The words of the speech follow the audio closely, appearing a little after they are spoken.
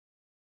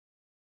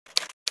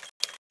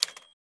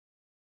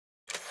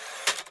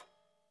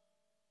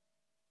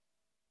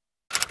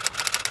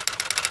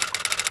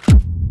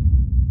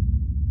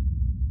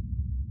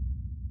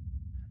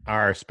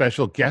Our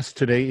special guest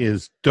today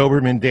is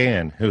Doberman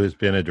Dan, who has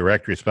been a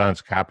direct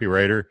response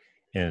copywriter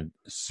and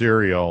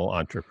serial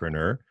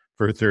entrepreneur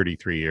for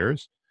 33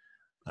 years.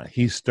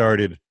 He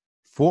started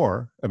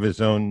 4 of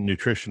his own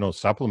nutritional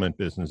supplement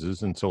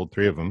businesses and sold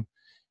 3 of them.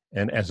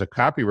 And as a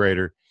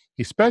copywriter,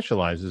 he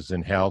specializes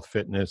in health,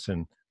 fitness,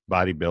 and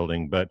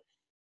bodybuilding, but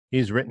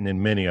he's written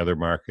in many other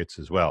markets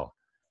as well.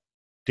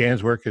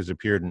 Dan's work has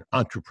appeared in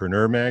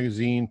Entrepreneur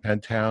Magazine,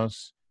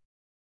 Penthouse,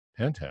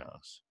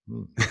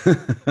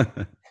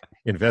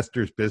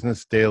 Investors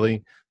Business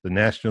Daily, the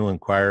National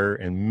Enquirer,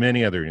 and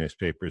many other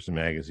newspapers and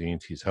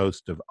magazines. He's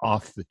host of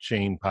Off the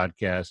Chain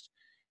podcast,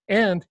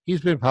 and he's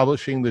been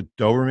publishing the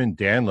Doberman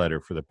Dan letter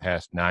for the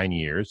past 9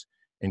 years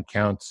and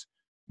counts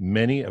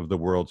many of the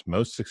world's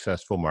most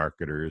successful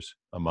marketers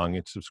among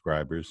its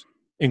subscribers,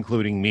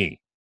 including me.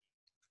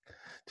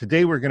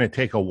 Today, we're going to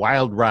take a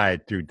wild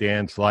ride through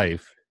Dan's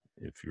life,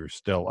 if you're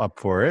still up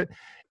for it.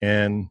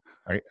 And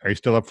are you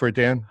still up for it,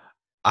 Dan?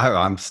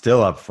 I'm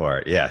still up for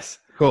it, yes.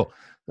 Cool.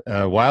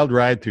 Wild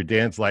ride through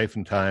Dan's life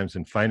and times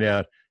and find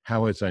out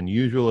how his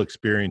unusual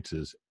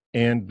experiences,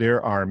 and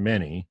there are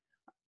many,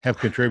 have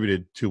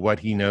contributed to what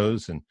he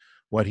knows and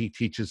what he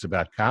teaches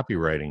about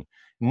copywriting.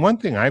 And one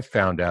thing I've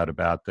found out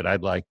about that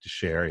I'd like to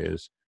share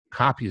is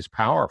copy is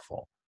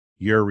powerful.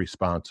 You're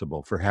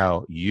responsible for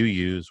how you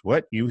use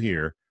what you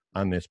hear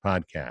on this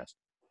podcast.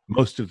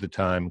 Most of the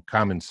time,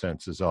 common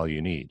sense is all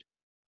you need.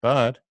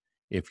 But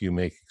if you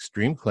make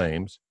extreme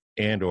claims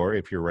and or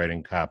if you're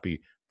writing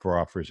copy for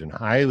offers in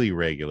highly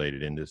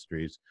regulated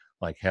industries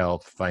like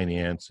health,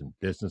 finance, and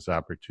business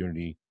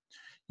opportunity,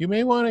 you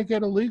may want to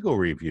get a legal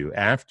review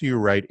after you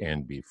write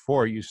and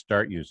before you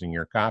start using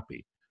your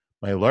copy.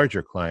 My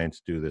larger clients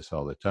do this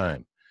all the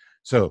time.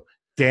 So,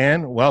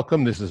 Dan,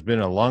 welcome. This has been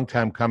a long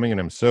time coming,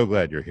 and I'm so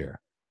glad you're here.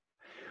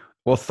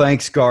 Well,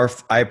 thanks,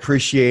 Garth. I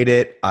appreciate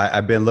it.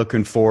 I've been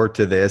looking forward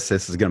to this.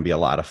 This is going to be a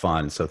lot of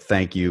fun. So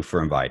thank you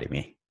for inviting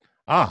me.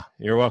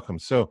 You're welcome.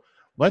 So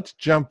let's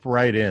jump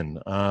right in.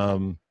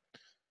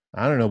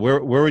 I don't know,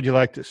 where would you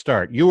like to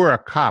start? You were a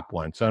cop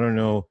once. I don't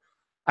know.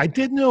 I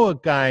did know a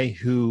guy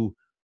who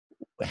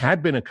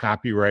had been a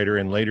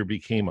copywriter and later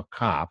became a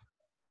cop.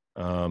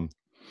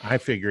 I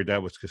figured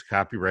that was because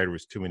copywriter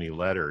was too many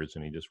letters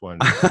and he just wanted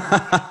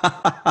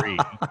to read.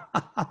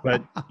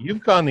 But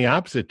you've gone the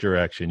opposite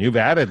direction. You've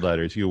added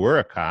letters. You were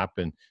a cop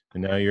and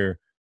now you're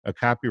a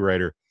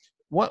copywriter.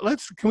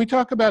 Can we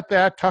talk about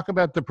that? Talk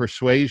about the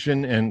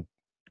persuasion and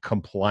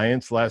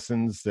compliance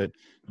lessons that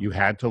you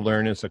had to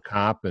learn as a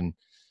cop and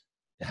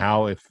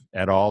how, if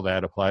at all,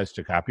 that applies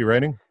to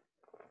copywriting?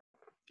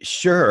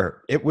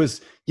 Sure. It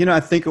was, I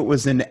think it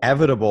was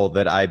inevitable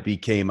that I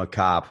became a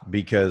cop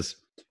because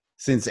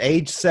since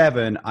age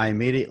 7, I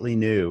immediately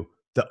knew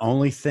the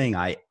only thing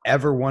I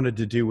ever wanted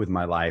to do with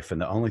my life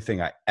and the only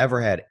thing I ever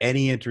had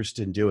any interest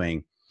in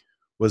doing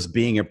was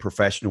being a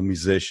professional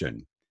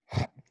musician.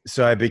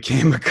 So I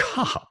became a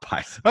cop.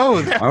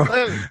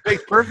 That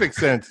makes perfect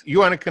sense. You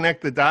want to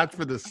connect the dots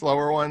for the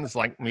slower ones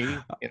like me?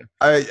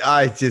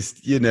 I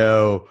just,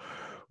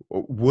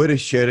 woulda,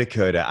 shoulda,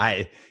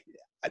 coulda.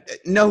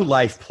 No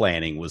life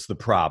planning was the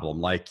problem.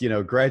 Like,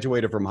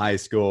 graduated from high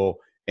school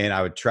and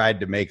I tried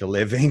to make a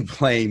living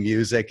playing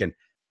music. And,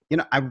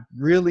 I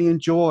really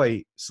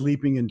enjoy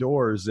sleeping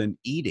indoors and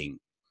eating.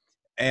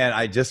 And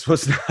I just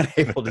was not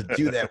able to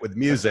do that with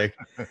music.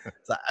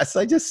 So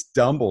I just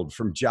stumbled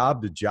from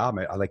job to job.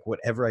 I like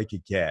whatever I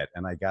could get.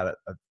 And I got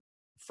a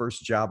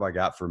first job I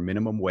got for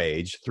minimum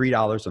wage,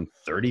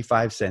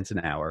 $3.35 an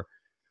hour,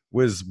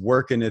 was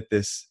working at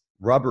this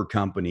rubber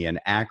company in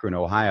Akron,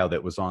 Ohio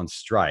that was on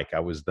strike. I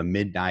was the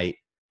midnight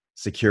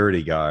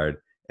security guard.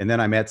 And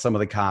then I met some of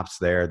the cops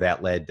there.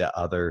 That led to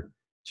other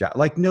jobs,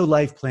 like no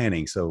life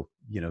planning. So,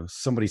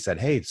 somebody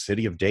said, hey, the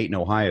city of Dayton,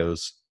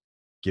 Ohio's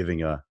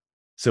giving a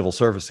civil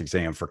service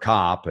exam for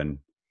cop. And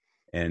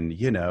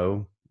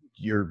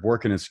you're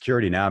working in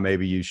security now,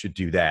 maybe you should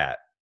do that.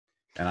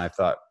 And I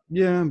thought,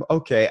 yeah,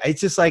 okay.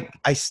 It's just like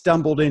I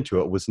stumbled into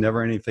it. It was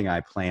never anything I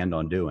planned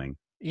on doing.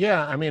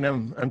 Yeah, I mean,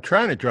 I'm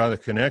trying to draw the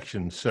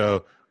connection.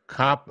 So,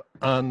 cop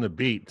on the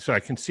beat. So I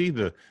can see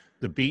the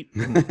beat.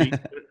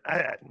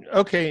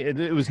 Okay,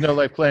 it was no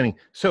life planning.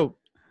 So,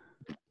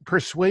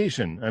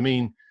 persuasion. I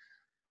mean,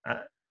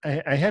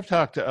 I have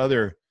talked to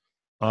other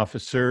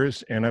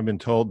officers, and I've been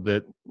told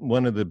that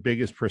one of the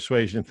biggest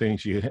persuasion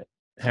things you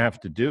have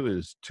to do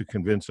is to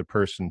convince a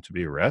person to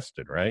be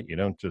arrested. Right? You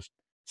don't just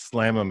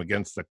slam them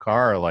against the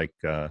car like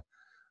on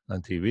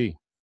TV.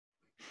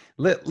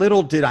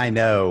 Little did I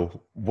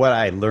know what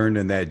I learned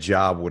in that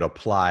job would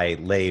apply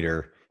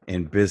later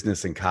in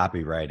business and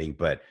copywriting.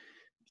 But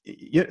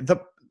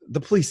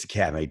the police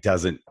academy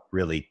doesn't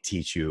really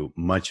teach you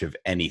much of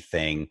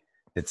anything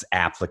that's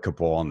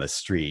applicable on the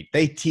street.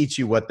 They teach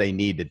you what they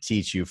need to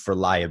teach you for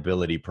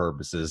liability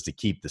purposes to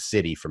keep the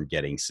city from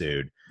getting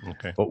sued.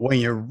 Okay. But when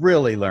you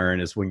really learn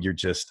is when you're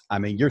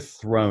you're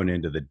thrown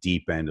into the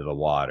deep end of the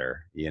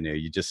water.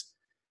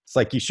 It's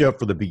like you show up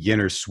for the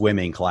beginner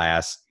swimming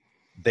class.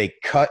 They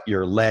cut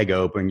your leg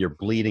open. You're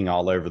bleeding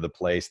all over the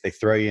place. They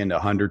throw you into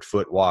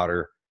 100-foot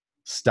water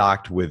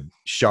stocked with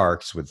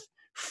sharks with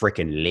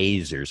freaking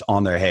lasers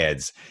on their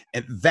heads.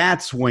 And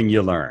that's when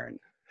you learn.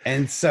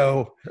 And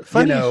so,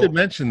 Funny you should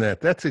mention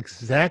that. That's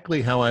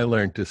exactly how I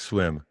learned to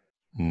swim.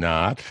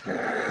 Not.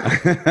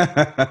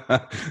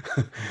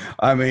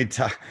 I mean,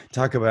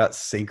 talk about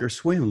sink or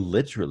swim,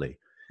 literally.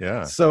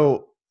 Yeah.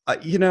 So,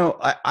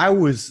 I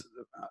was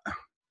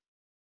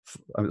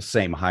I'm the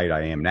same height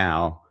I am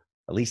now.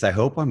 At least I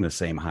hope I'm the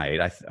same height.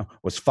 I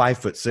was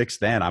 5'6"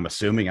 then. I'm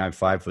assuming I'm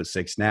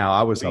 5'6" now.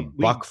 I was a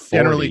buck 40.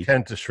 Generally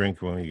tend to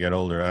shrink when we get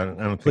older. I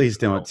don't Please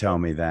don't tell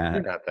me that.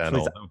 You're not that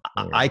Please, old.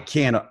 I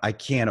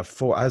can't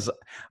afford.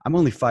 I'm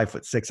only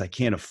 5'6". I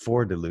can't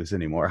afford to lose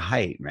any more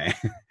height, man.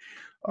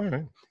 All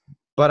right.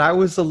 But I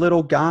was a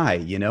little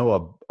guy,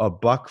 a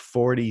buck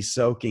 40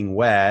 soaking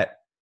wet,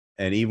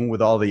 and even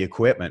with all the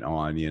equipment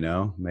on,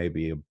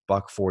 maybe a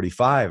buck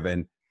 45.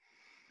 And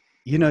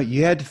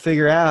you had to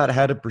figure out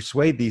how to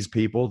persuade these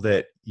people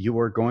that you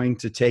were going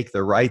to take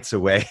their rights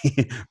away,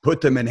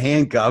 put them in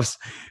handcuffs,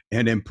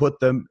 and then put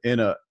them in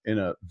a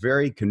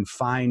very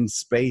confined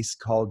space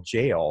called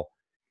jail.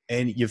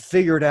 And you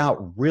figure it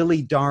out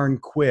really darn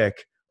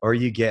quick, or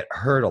you get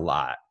hurt a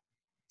lot.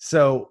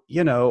 So,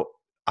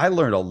 I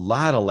learned a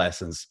lot of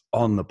lessons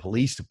on the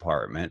police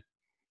department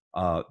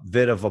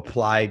that have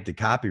applied to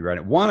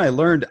copywriting. One,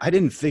 I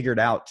didn't figure it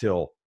out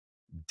till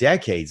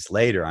decades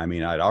later. I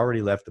mean, I'd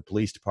already left the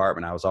police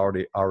department. I was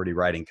already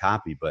writing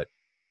copy, but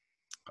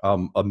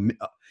and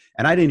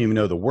I didn't even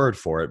know the word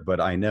for it,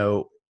 but I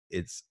know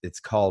it's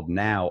called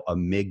now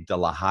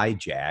amygdala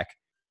hijack.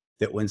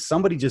 That when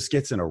somebody just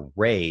gets in a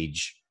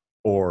rage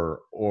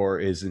or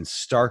is in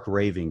stark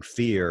raving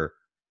fear,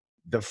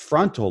 the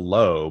frontal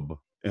lobe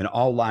and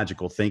all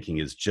logical thinking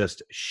is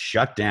just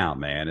shut down,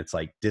 man. It's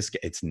like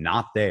it's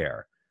not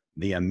there.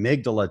 The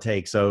amygdala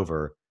takes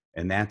over.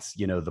 And that's,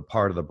 the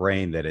part of the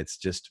brain that it's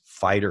just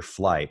fight or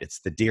flight. It's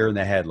the deer in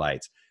the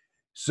headlights.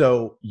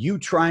 So you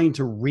trying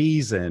to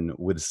reason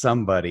with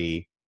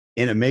somebody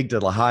in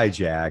amygdala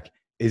hijack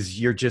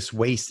you're just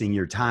wasting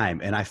your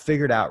time. And I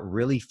figured out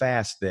really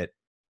fast that,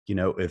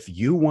 if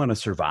you want to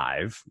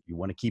survive, you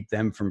want to keep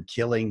them from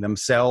killing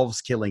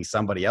themselves, killing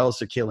somebody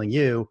else, or killing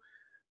you,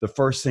 the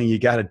first thing you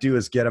got to do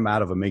is get them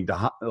out of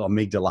amygdala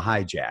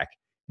hijack.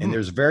 And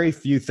there's very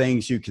few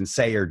things you can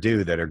say or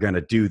do that are going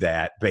to do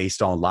that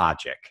based on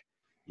logic.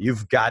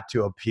 You've got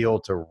to appeal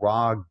to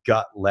raw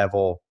gut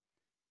level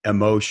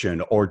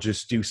emotion, or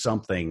just do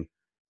something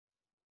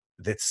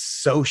that's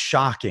so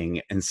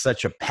shocking and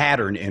such a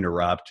pattern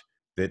interrupt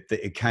that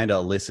it kind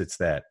of elicits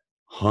that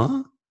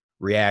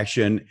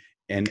reaction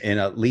and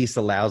at least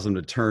allows them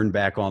to turn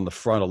back on the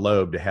frontal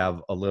lobe to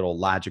have a little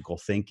logical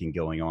thinking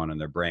going on in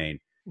their brain.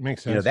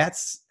 Makes sense.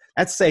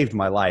 That saved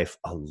my life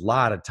a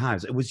lot of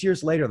times. It was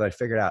years later that I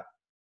figured out,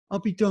 I'll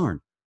be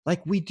darned.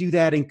 Like we do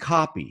that in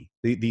copy,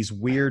 these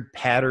weird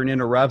pattern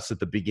interrupts at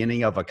the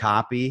beginning of a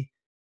copy,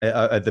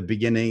 at the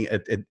beginning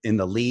in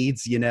the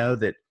leads,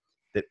 that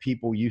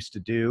people used to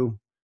do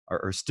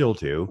or still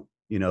do,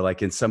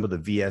 like in some of the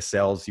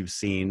VSLs you've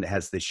seen,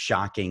 has this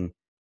shocking,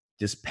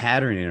 just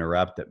pattern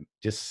interrupt that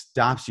just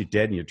stops you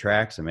dead in your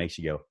tracks and makes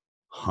you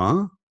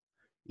go,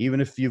 even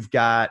if you've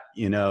got,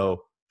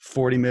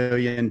 40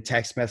 million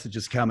text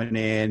messages coming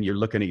in, you're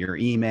looking at your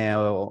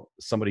email,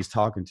 somebody's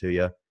talking to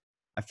you.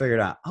 I figured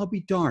out, I'll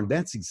be darned.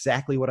 That's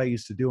exactly what I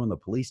used to do in the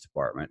police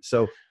department.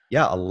 So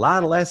yeah, a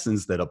lot of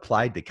lessons that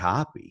applied to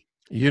copy.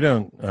 You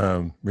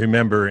don't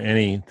remember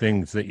any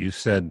things that you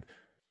said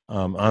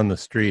on the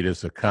street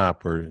as a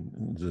cop, or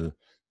is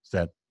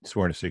that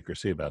sworn to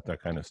secrecy about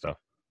that kind of stuff?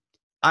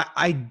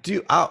 I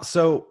do.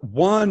 So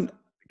one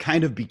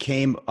kind of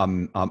became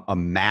a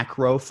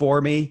macro for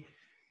me.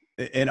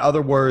 In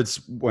other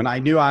words, when I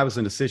knew I was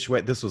in a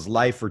situation, this was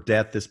life or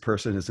death, this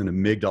person is an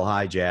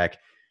amygdala hijack.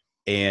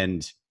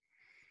 And,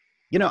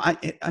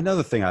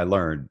 another thing I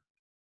learned,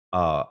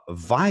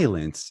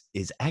 violence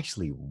is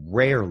actually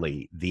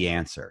rarely the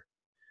answer.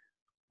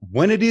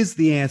 When it is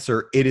the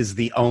answer, it is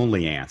the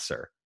only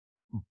answer.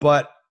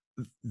 But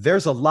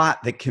there's a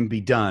lot that can be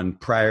done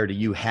prior to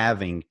you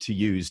having to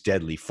use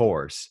deadly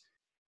force.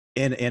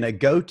 In a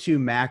go-to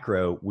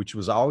macro, which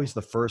was always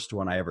the first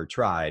one I ever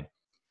tried,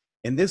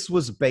 and this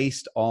was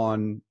based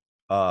on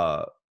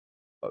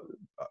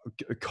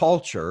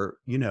culture.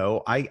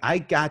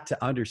 I got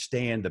to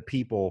understand the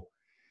people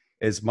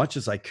as much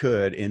as I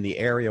could in the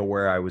area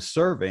where I was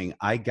serving.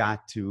 I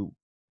got to,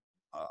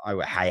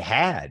 I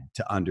had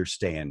to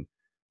understand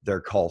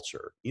their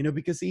culture,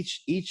 because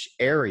each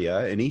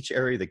area, in each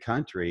area of the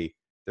country,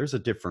 there's a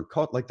different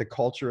culture. Like the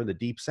culture in the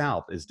Deep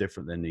South is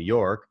different than New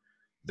York.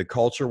 The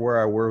culture where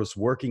I was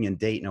working in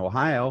Dayton,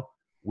 Ohio,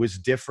 was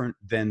different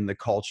than the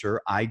culture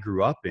I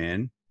grew up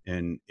in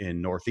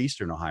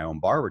Northeastern Ohio in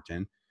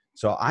Barberton.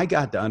 So I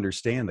got to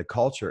understand the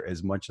culture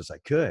as much as I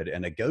could.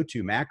 And a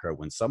go-to macro,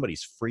 when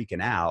somebody's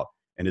freaking out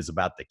and is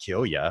about to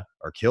kill you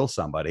or kill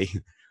somebody,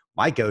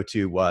 my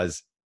go-to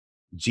was,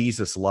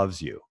 Jesus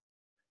loves you.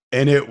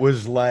 And it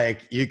was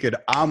like, you could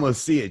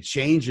almost see a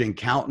change in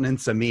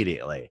countenance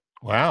immediately.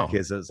 Wow.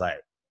 Because it was like,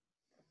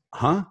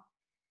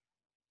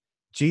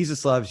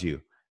 Jesus loves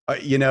you.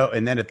 You know,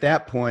 and then at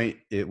that point,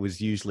 it was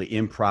usually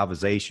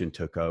improvisation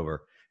took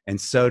over. And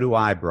so do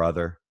I,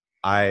 brother.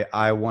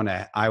 I want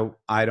to,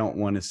 I don't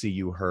want to see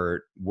you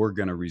hurt. We're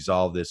going to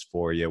resolve this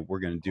for you. We're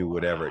going to do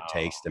whatever it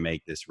takes to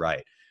make this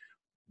right.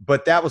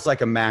 But that was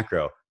like a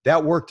macro.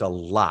 That worked a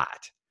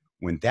lot.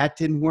 When that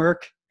didn't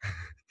work,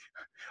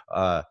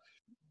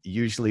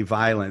 usually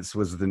violence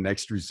was the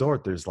next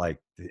resort. There's like,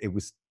 it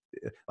was,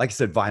 like I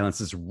said,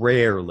 violence is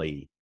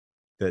rarely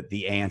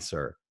the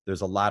answer.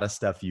 There's a lot of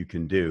stuff you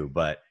can do,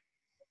 but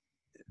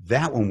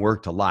that one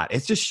worked a lot.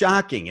 It's just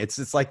shocking.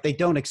 It's like they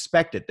don't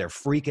expect it. They're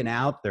freaking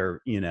out.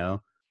 They're, you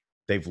know,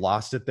 they've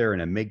lost it. They're an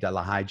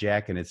amygdala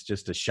hijack, and it's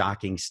just a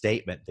shocking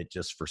statement that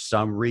just for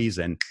some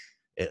reason,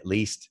 at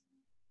least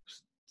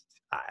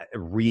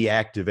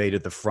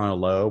reactivated the frontal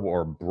lobe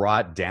or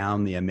brought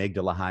down the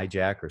amygdala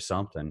hijack or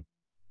something.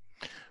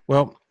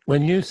 Well,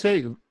 when you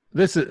say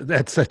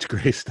that's such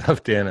great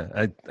stuff,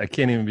 Dan. I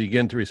can't even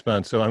begin to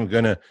respond. So I'm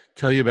going to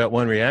tell you about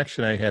one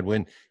reaction I had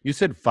when you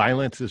said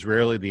violence is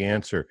rarely the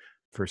answer.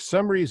 For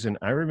some reason,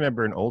 I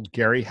remember an old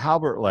Gary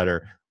Halbert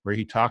letter where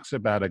he talks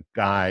about a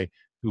guy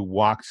who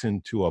walks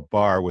into a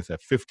bar with a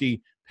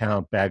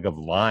 50-pound bag of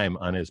lime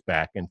on his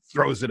back and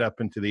throws it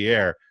up into the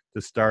air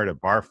to start a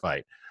bar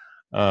fight.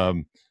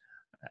 Don't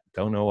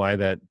know why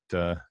that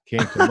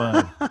came to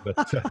mind,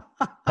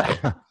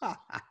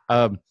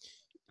 but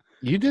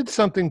you did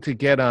something to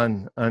get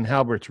on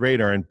Halbert's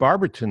radar, and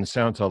Barberton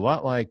sounds a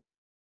lot like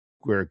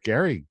where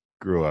Gary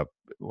grew up,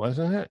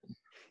 wasn't it?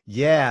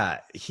 Yeah,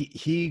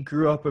 he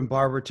grew up in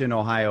Barberton,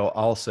 Ohio.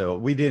 Also,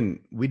 we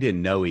didn't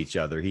know each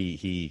other.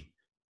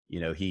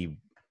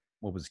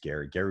 What was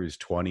Gary? Gary was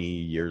 20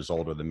 years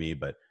older than me,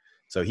 but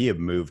so he had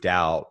moved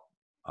out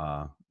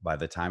by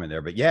the time in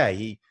there. But yeah,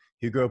 he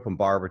grew up in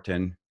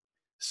Barberton.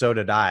 So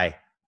did I.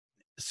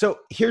 So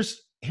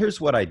here's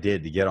what I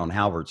did to get on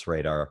Halbert's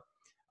radar.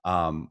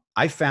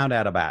 I found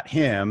out about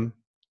him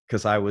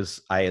because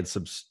I'd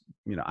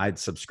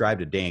subscribed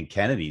to Dan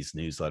Kennedy's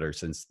newsletter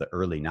since the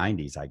early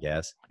 90s, I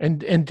guess.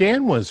 And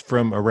Dan was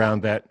from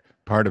around that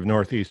part of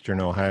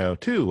northeastern Ohio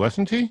too,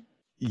 wasn't he?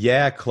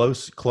 Yeah,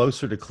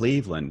 closer to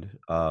Cleveland.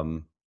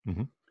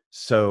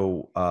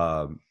 So,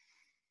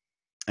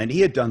 and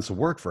he had done some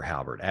work for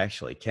Halbert,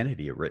 actually.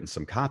 Kennedy had written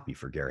some copy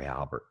for Gary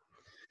Halbert.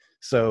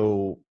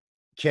 So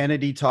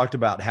Kennedy talked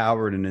about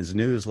Howard in his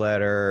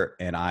newsletter,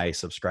 and I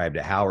subscribed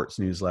to Howard's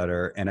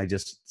newsletter, and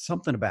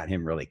something about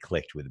him really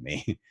clicked with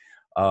me.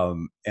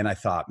 And I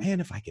thought, man,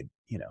 if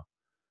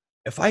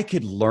I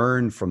could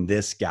learn from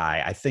this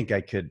guy, I think I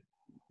could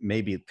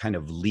maybe kind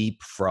of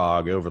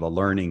leapfrog over the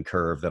learning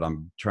curve that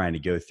I'm trying to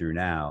go through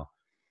now.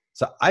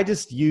 So I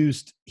just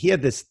he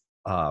had this,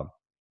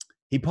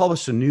 he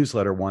published a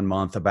newsletter one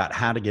month about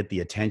how to get the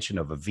attention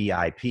of a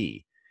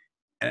VIP.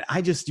 And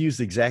I just used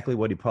exactly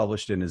what he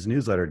published in his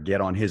newsletter to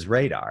get on his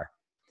radar.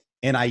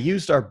 And I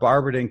used our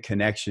Barberton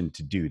connection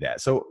to do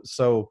that.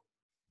 So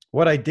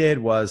what I did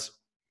was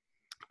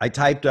I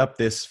typed up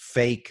this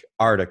fake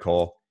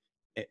article,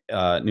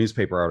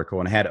 newspaper article,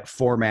 and had it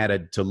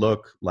formatted to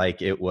look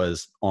like it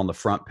was on the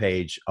front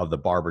page of the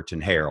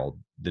Barberton Herald,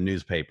 the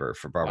newspaper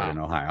for Barberton,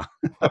 Ohio.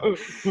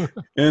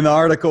 And the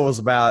article was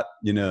about,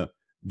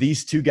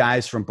 these two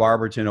guys from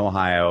Barberton,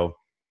 Ohio,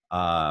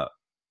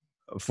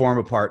 form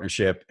a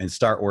partnership and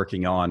start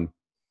working on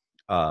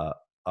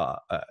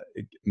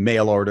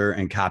mail order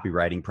and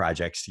copywriting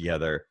projects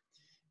together.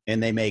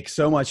 And they make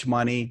so much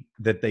money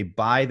that they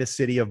buy the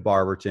city of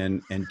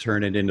Barberton and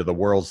turn it into the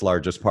world's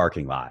largest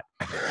parking lot.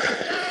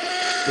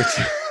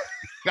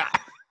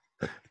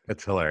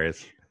 That's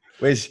hilarious.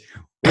 Which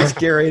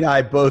Gary and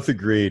I both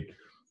agreed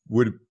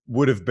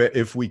would have been,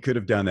 if we could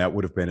have done that,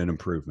 would have been an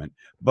improvement.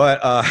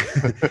 But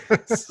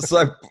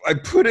so I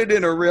put it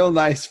in a real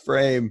nice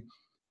frame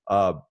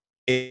and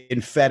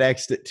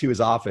FedExed it to his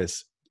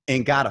office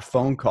and got a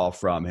phone call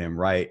from him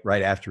right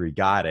after he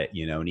got it,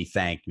 and he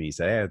thanked me. He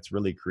said, hey, it's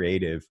really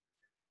creative.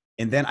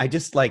 And then I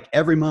just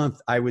every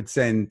month I would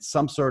send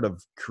some sort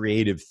of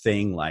creative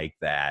thing like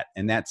that.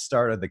 And that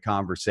started the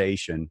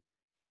conversation,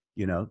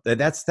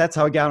 that's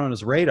how I got on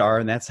his radar.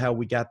 And that's how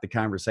we got the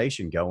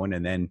conversation going.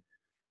 And then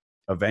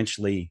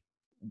eventually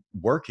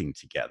working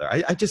together.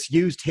 I just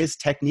used his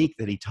technique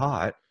that he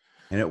taught,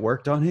 and it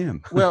worked on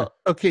him. Well,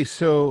 okay.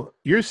 So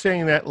you're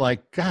saying that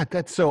God,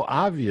 that's so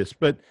obvious,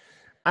 but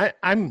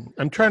I'm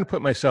trying to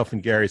put myself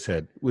in Gary's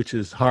head, which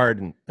is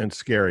hard and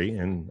scary.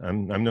 And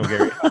I'm no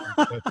Gary,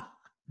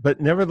 but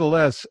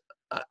nevertheless,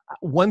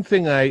 one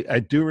thing I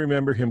do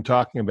remember him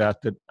talking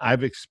about that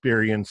I've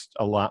experienced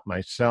a lot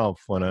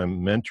myself when I'm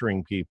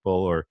mentoring people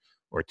or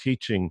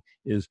teaching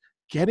is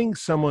getting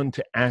someone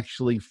to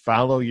actually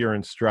follow your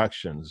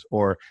instructions,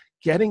 or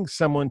getting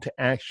someone to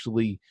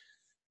actually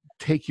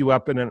take you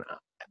up in an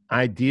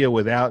idea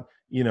without,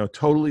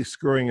 totally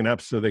screwing it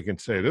up so they can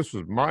say, this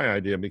was my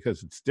idea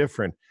because it's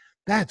different.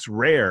 That's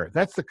rare.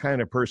 That's the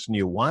kind of person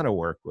you want to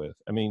work with.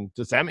 I mean,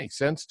 does that make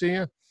sense to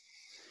you?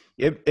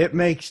 It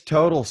makes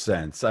total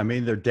sense. I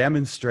mean, they're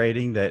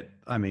demonstrating that.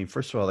 I mean,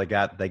 first of all, they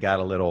got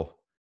a little,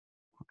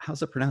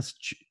 how's it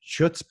pronounced?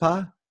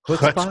 Chutzpah?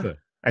 Chutzpah.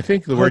 I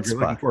think the word you're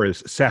looking for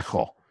is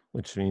sechel.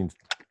 which means,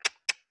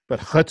 but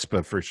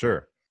chutzpah for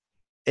sure.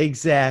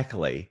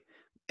 Exactly.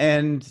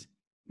 And,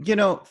 you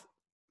know,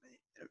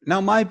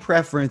 now my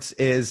preference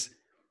is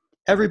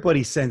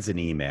everybody sends an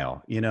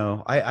email. You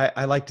know,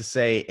 I like to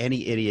say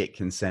any idiot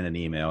can send an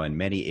email, and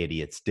many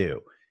idiots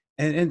do.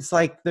 And it's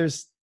like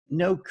there's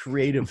no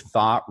creative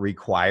thought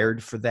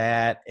required for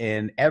that.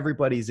 And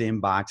everybody's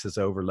inbox is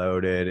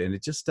overloaded and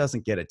it just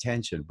doesn't get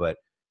attention. But,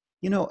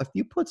 you know, if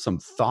you put some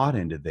thought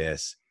into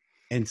this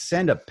and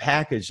send a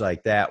package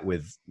like that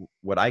with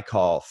what I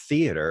call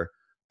theater,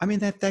 I mean,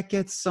 that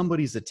gets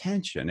somebody's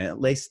attention. And at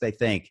least they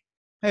think,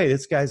 hey,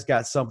 this guy's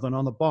got something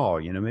on the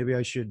ball. You know, maybe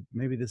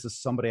this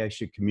is somebody I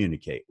should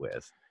communicate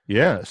with.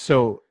 Yeah.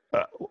 So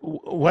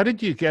what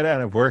did you get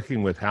out of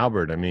working with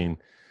Halbert? I mean,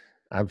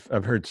 I've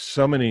heard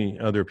so many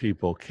other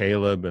people,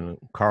 Caleb and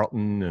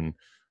Carlton and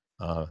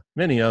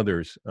many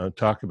others,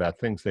 talk about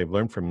things they've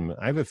learned from him.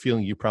 I have a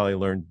feeling you probably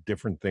learned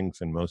different things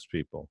than most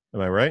people.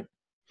 Am I right?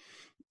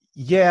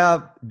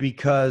 Yeah,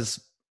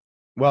 because,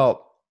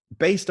 well,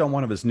 based on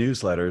one of his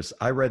newsletters,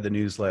 I read the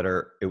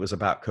newsletter. It was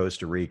about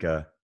Costa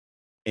Rica.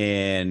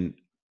 And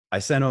I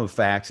sent him a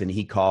fax and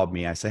he called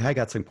me. I said, hey, I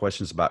got some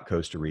questions about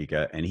Costa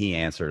Rica. And he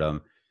answered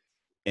them.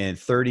 And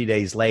 30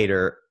 days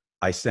later,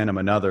 I sent him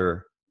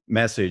another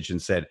message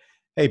and said,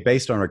 hey,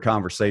 based on our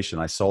conversation,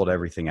 I sold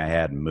everything I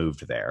had and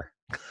moved there,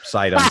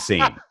 sight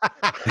unseen.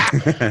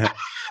 How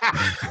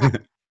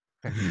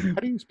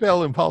do you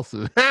spell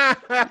impulsive?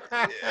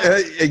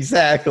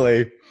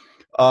 Exactly.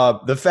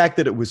 The fact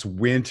that it was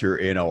winter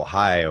in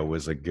Ohio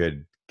was a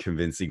good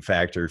convincing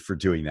factor for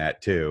doing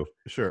that too.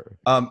 Sure.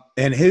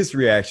 And his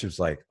reaction was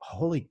like,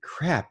 holy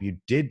crap, you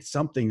did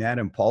something that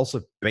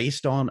impulsive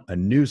based on a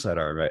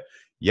newsletter. But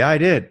yeah, I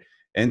did.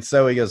 And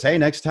so he goes, hey,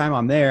 next time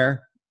I'm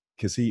there,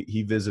 because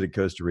he visited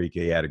Costa Rica,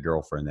 he had a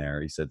girlfriend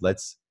there. He said,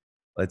 let's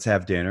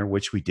have dinner,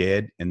 which we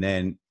did. And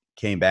then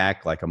came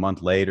back like a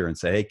month later and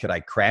said, hey, could I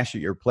crash at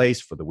your place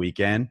for the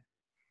weekend?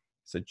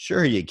 I said,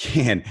 sure, you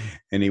can.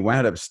 And he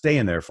wound up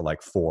staying there for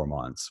like 4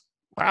 months.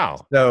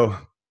 Wow.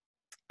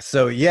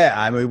 So yeah,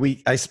 I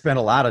mean, I spent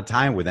a lot of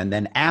time with him. And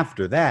then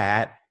after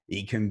that,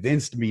 he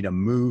convinced me to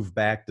move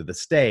back to the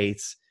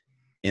States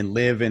and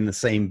live in the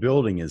same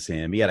building as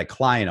him. He had a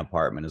client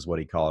apartment is what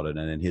he called it.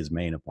 And then his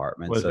main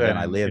apartment. Was so that then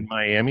I lived in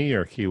Miami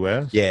or Key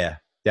West? Yeah,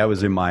 that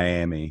was in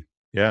Miami.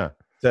 Yeah.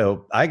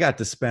 So I got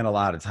to spend a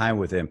lot of time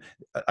with him.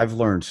 I've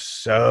learned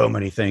so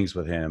many things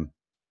with him,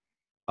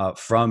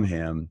 from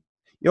him.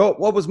 You know,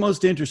 what was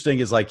most interesting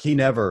is like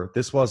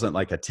this wasn't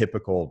like a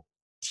typical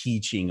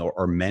teaching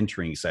or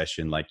mentoring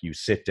session. Like you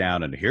sit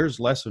down and here's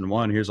lesson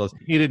one, here's lesson.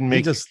 He didn't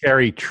make us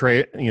carry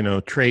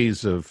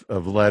trays of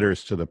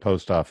letters to the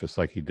post office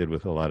like he did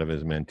with a lot of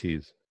his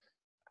mentees.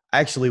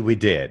 Actually, we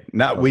did.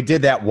 We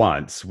did that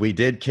once. We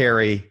did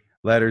carry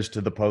letters to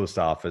the post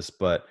office,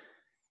 but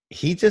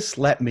he just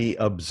let me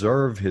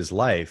observe his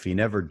life. He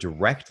never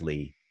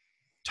directly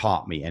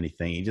taught me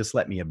anything. He just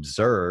let me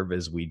observe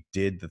as we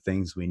did the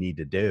things we need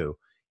to do.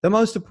 The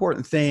most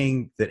important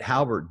thing that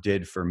Halbert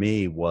did for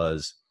me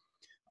was,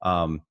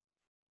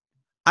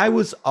 I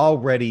was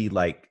already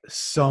like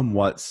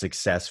somewhat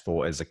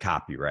successful as a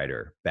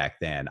copywriter back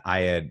then. I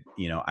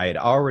had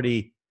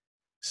already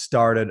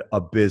started a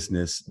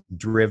business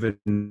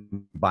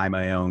driven by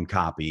my own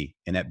copy,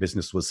 and that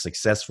business was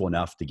successful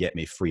enough to get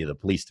me free of the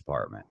police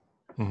department.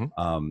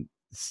 Mm-hmm.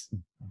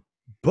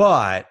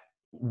 But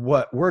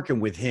what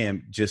working with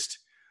him just,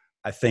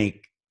 I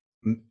think,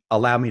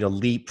 allowed me to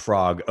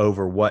leapfrog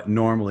over what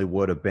normally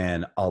would have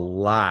been a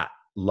lot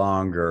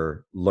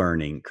longer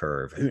learning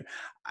curve.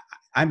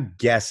 I'm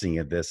guessing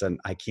at this, and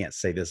I can't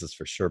say this is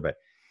for sure, but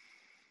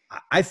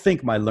I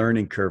think my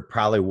learning curve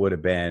probably would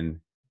have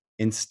been,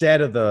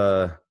 instead of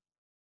the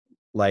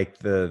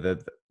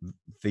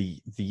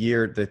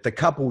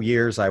couple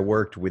years I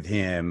worked with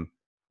him,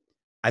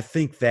 I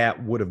think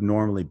that would have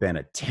normally been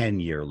a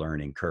 10-year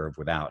learning curve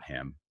without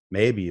him,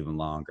 maybe even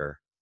longer.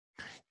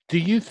 Do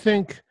you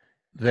think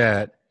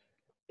that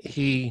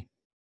he,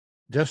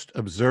 just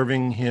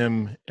observing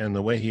him and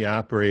the way he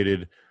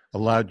operated,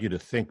 allowed you to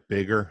think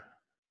bigger?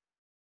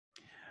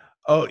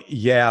 Oh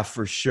yeah,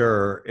 for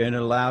sure. And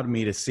it allowed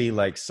me to see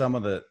like some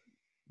of the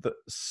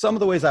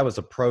ways I was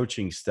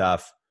approaching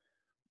stuff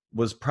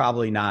was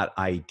probably not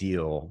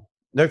ideal.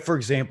 Like, for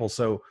example,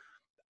 so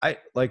I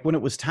like when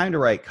it was time to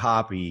write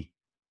copy,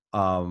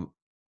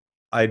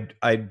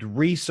 I'd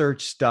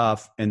research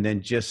stuff, and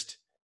then just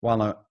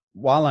while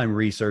I'm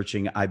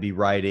researching, I'd be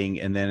writing,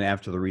 and then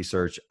after the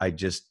research, I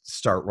just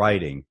start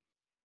writing.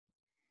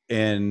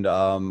 And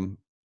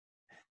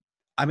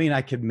I mean,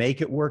 I could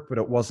make it work, but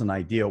it wasn't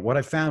ideal. What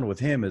I found with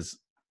him is,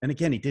 and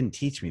again, he didn't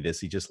teach me this;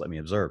 he just let me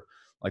observe.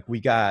 Like we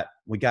got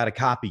a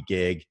copy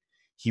gig.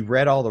 He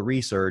read all the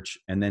research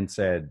and then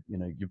said,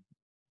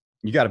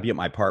 you got to be at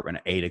my apartment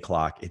at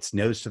 8:00. It's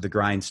nose to the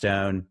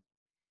grindstone,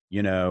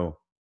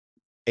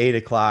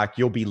 8:00.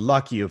 You'll be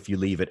lucky if you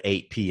leave at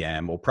 8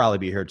 p.m. We'll probably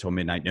be here till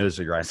midnight, nose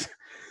to the grindstone.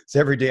 So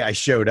every day I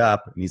showed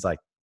up and he's like,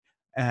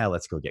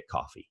 let's go get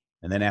coffee.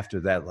 And then after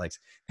that, like,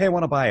 hey, I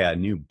want to buy a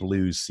new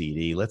blues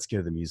CD. Let's go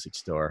to the music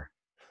store.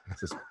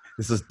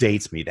 this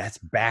dates me. That's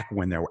back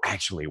when there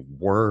actually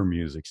were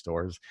music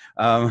stores.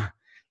 And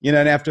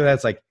after that,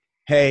 it's like,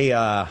 hey,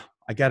 I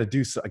got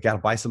to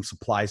buy some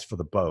supplies for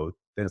the boat.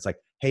 Then it's like,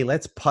 hey,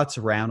 let's putz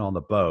around on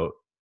the boat.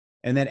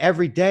 And then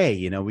every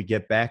day, we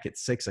get back at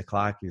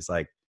 6:00. He's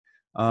like,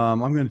 I'm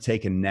going to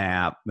take a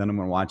nap. Then I'm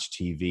going to watch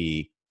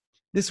TV.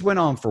 This went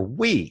on for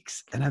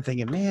weeks. And I'm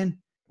thinking, man,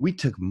 we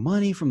took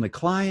money from the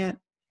client,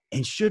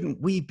 and shouldn't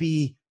we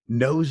be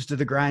nose to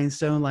the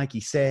grindstone, like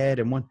he said?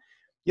 And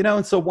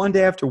so one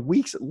day, after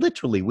weeks,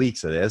 literally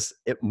weeks of this,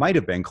 it might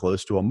have been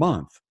close to a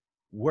month.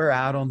 We're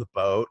out on the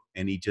boat,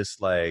 and he's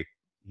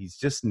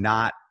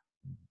not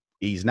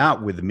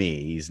with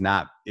me. He's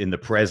not in the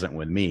present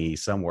with me.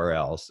 He's somewhere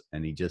else.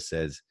 And he just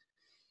says,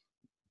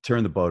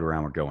 turn the boat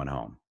around. We're going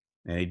home.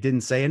 And he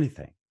didn't say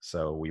anything.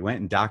 So we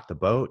went and docked the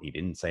boat. He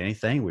didn't say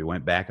anything. We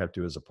went back up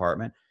to his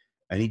apartment,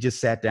 and he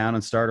just sat down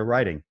and started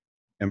writing.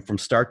 And from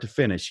start to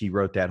finish, he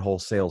wrote that whole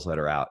sales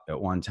letter out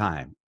at one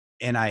time.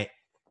 And I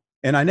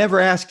never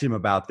asked him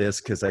about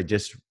this, because I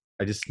just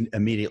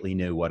immediately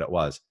knew what it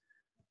was.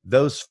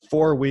 Those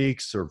 4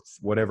 weeks, or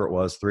whatever it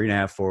was,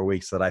 3.5, 4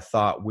 weeks, that I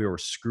thought we were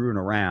screwing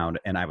around,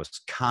 and I was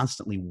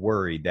constantly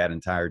worried that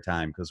entire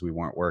time because we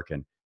weren't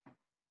working.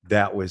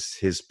 That was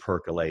his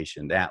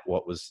percolation. That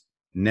what was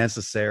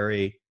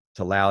necessary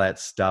to allow that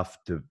stuff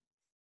to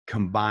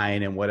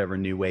combine in whatever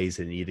new ways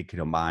it needed to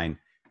combine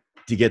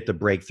to get the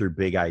breakthrough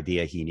big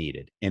idea he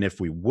needed. And if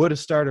we would have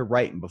started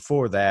writing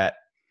before that,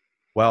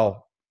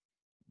 well,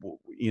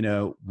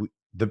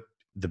 the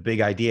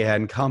big idea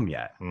hadn't come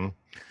yet. Mm-hmm.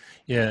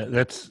 Yeah,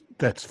 that's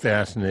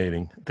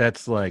fascinating.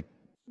 That's like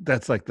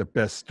the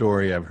best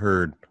story I've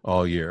heard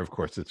all year. Of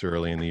course, it's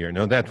early in the year.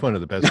 No, that's one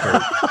of the best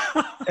stories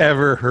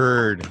ever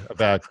heard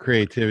about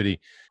creativity.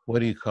 What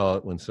do you call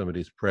it when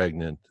somebody's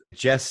pregnant?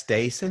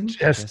 Gestation?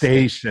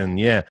 Gestation,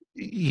 yeah.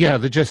 Yeah,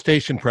 the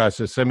gestation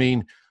process. I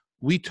mean,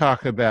 we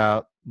talk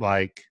about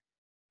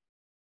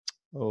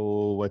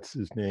what's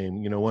his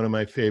name? One of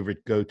my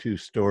favorite go-to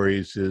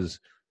stories is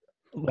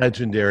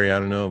legendary. I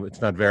don't know,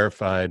 it's not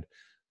verified,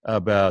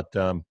 about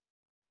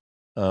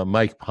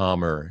Mike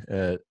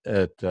Palmer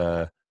at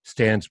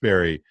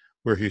Stansberry,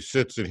 where he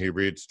sits and he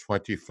reads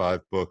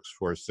 25 books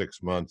for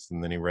 6 months,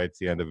 and then he writes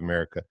The End of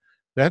America.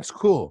 That's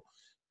cool.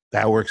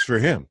 That works for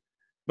him.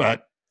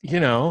 But,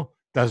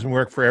 doesn't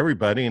work for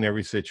everybody in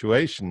every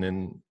situation.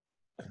 And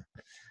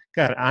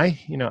God,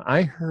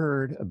 I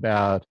heard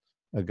about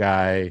a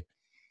guy,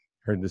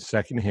 heard the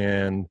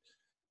secondhand,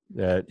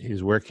 that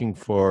he's working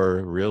for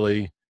a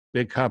really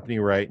big company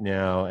right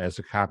now as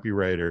a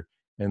copywriter,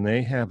 and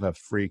they have a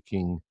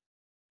freaking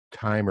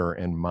timer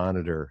and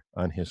monitor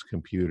on his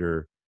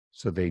computer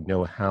so they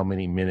know how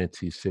many minutes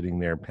he's sitting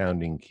there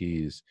pounding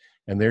keys.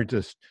 And they're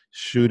just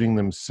shooting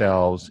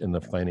themselves in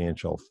the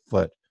financial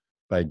foot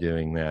by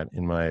doing that,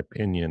 in my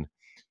opinion,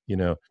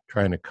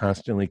 trying to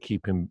constantly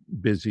keep him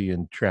busy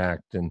and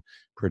tracked and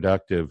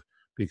productive.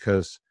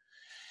 Because,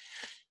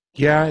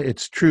 yeah,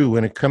 it's true.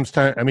 When it comes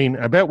time, I mean,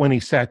 I bet when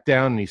he sat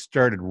down and he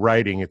started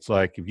writing, it's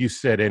like if you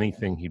said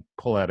anything, he'd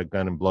pull out a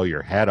gun and blow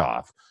your head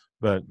off.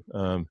 But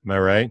am I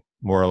right?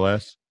 More or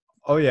less?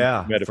 Oh,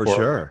 yeah, for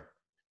sure.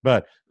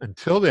 But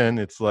until then,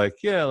 it's like,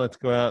 yeah, let's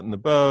go out in the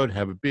boat,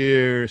 have a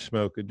beer,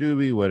 smoke a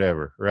doobie,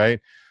 whatever, right?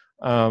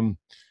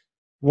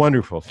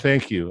 Wonderful.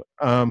 Thank you.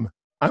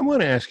 I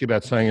want to ask you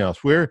about something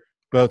else. We're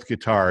both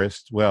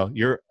guitarists. Well,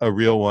 you're a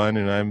real one,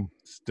 and I'm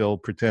still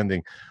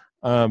pretending.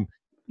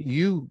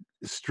 You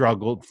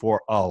struggled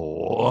for a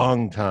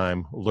long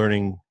time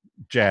learning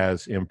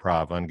jazz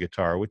improv on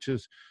guitar, which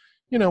is,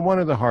 one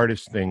of the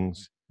hardest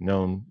things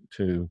known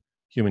to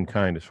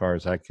humankind, as far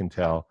as I can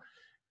tell.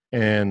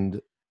 And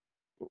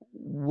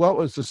what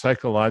was the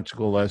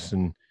psychological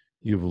lesson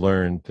you've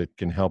learned that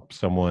can help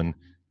someone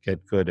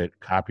get good at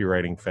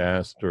copywriting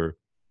fast, or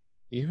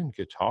even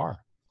guitar?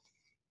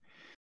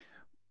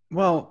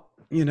 Well,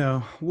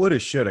 woulda,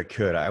 shoulda,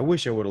 coulda. I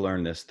wish I would have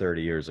learned this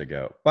 30 years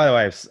ago. By the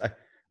way,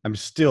 I'm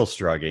still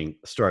struggling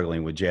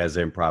with jazz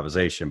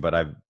improvisation, but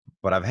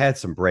I've had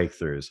some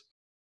breakthroughs.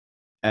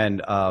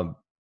 And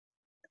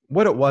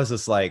what it was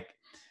is like,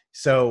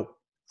 so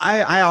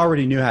I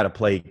already knew how to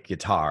play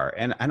guitar,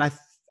 and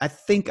I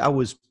think I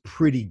was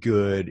pretty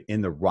good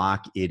in the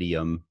rock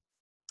idiom,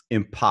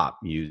 in pop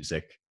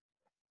music,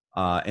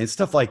 and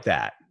stuff like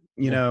that,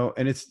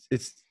 and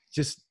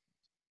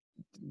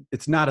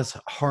it's not as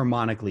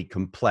harmonically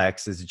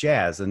complex as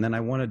jazz. And then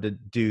I wanted to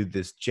do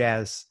this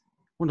jazz. I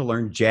wanted to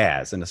learn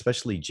jazz, and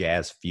especially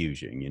jazz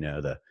fusion,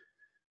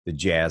 the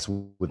jazz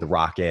with the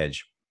rock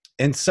edge.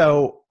 And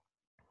so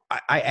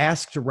I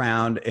asked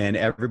around, and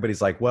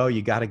everybody's like, well,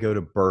 you got to go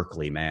to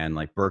Berkeley, man,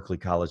 like Berkeley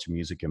College of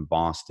Music in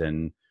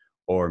Boston,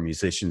 or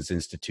Musicians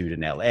Institute in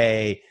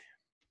LA.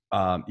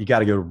 You got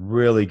to go to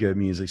really good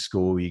music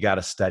school. You got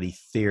to study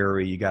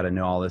theory. You got to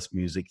know all this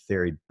music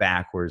theory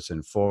backwards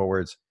and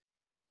forwards.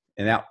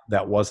 And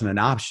that wasn't an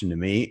option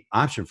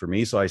for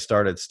me. So I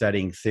started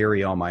studying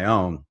theory on my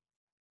own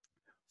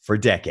for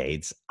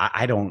decades.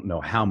 I don't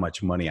know how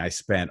much money I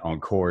spent on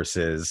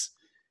courses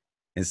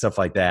and stuff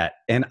like that.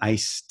 And I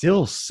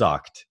still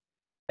sucked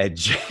at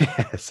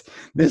jazz.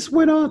 This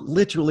went on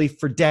literally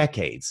for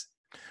decades.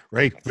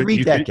 Right.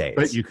 Three decades.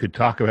 But you could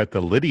talk about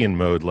the Lydian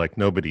mode like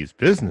nobody's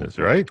business,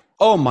 right?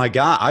 Oh my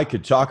God. I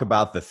could talk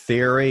about the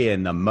theory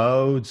and the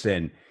modes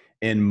and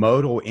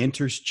modal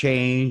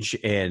interchange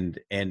and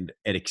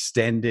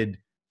extended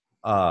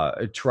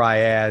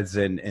triads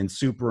and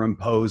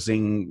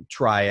superimposing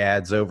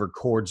triads over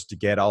chords to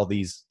get all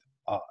these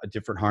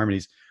different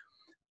harmonies.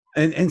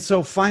 And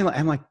so finally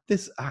I'm like,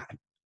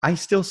 I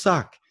still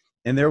suck.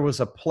 And there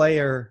was a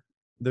player,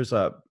 there's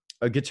a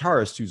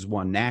guitarist who's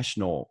won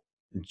international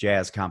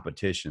jazz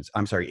competitions.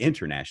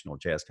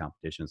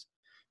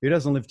 He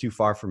doesn't live too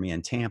far from me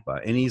in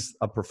Tampa. And he's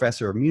a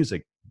professor of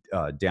music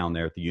down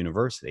there at the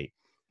university.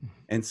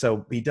 And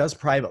so he does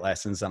private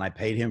lessons, and I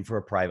paid him for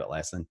a private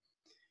lesson.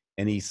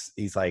 And he's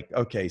like,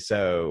 okay,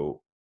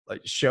 so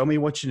show me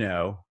what you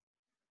know.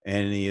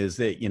 And he is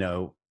that,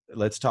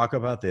 let's talk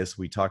about this.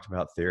 We talked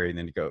about theory, and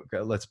then go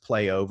let's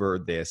play over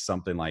this,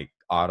 something like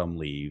Autumn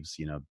Leaves,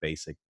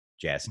 basic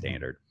jazz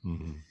standard.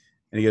 Mm-hmm.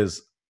 And he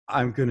goes,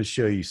 I'm going to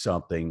show you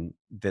something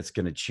that's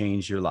going to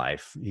change your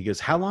life. He goes,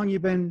 how long you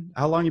been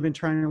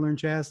trying to learn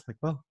jazz? Like,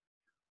 well,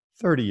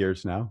 30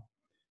 years now.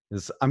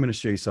 I'm going to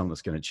show you something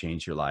that's going to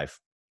change your life.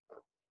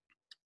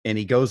 And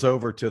he goes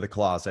over to the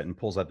closet and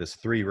pulls out this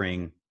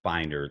 3-ring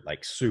binder,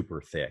 like super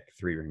thick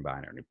 3-ring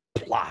binder, and he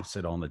plops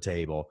it on the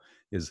table.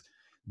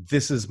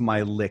 This is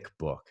my lick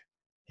book.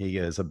 He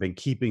goes, I've been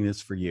keeping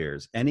this for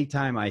years.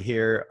 Anytime I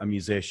hear a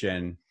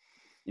musician,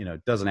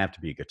 it doesn't have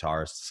to be a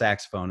guitarist,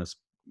 saxophonist,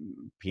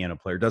 piano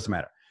player, doesn't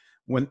matter.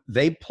 When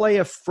they play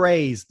a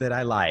phrase that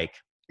I like,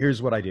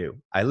 here's what I do.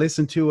 I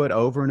listen to it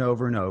over and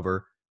over and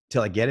over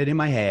till I get it in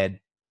my head.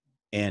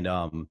 And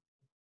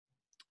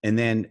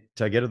then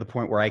till I get to the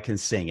point where I can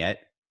sing it.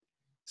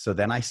 So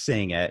then I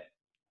sing it,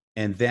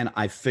 and then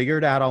I figure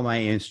it out on my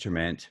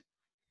instrument,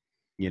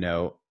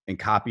 and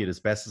copy it as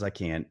best as I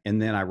can.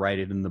 And then I write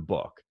it in the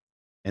book,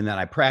 and then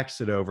I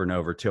practice it over and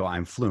over till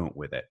I'm fluent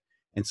with it.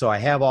 And so I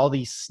have all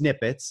these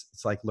snippets.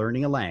 It's like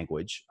learning a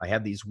language. I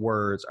have these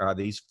words or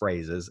these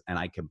phrases, and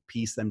I can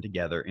piece them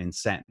together in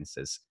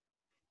sentences.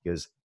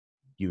 Because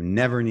you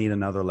never need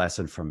another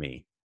lesson from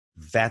me.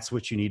 That's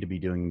what you need to be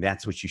doing.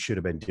 That's what you should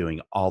have been doing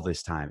all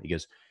this time.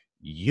 Because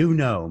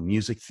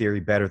music theory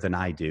better than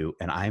I do,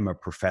 and I'm a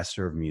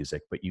professor of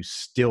music, but you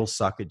still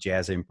suck at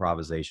jazz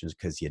improvisations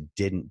because you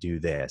didn't do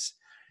this.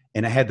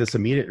 And I had this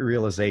immediate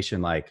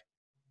realization, like,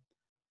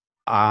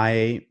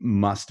 I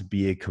must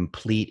be a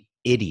complete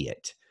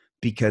idiot,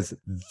 because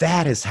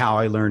that is how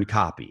I learned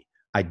copy.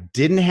 I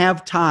didn't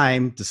have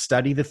time to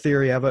study the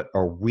theory of it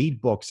or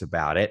read books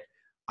about it.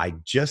 I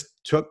just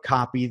took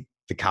the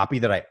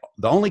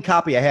only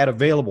copy I had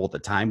available at the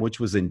time, which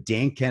was in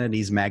Dan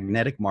Kennedy's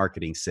magnetic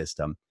marketing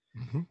system,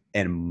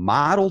 and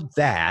modeled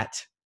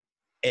that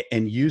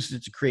and used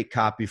it to create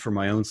copy for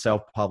my own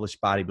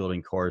self-published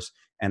bodybuilding course.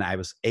 And I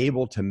was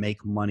able to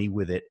make money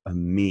with it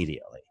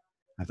immediately.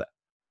 I thought,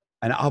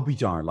 and I'll be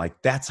darned, like,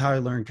 that's how I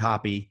learned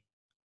copy.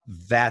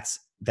 That's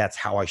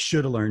how I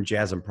should have learned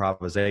jazz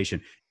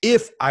improvisation.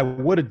 If I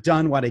would have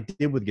done what I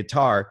did with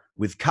guitar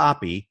with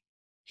copy,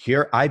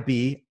 here I'd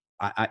be.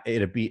 I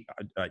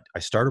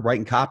started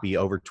writing copy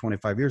over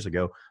 25 years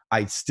ago.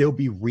 I'd still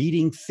be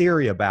reading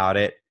theory about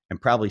it and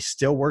probably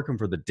still working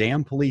for the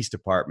damn police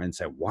department.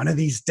 So one of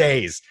these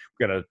days,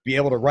 I'm going to be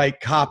able to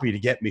write copy to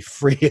get me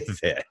free of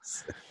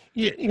this.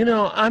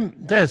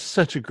 That's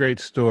such a great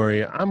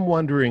story. I'm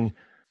wondering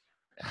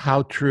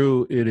how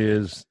true it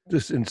is.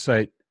 This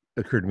insight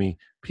occurred to me.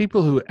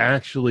 People who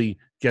actually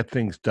get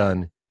things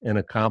done and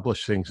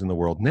accomplish things in the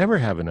world never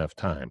have enough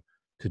time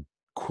to,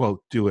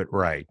 quote, do it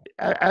right.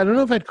 I don't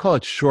know if I'd call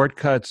it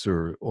shortcuts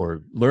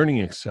or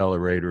learning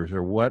accelerators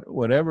or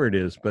whatever it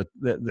is, but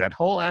that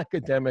whole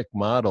academic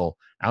model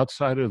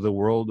outside of the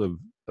world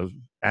of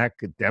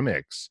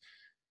academics,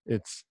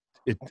 it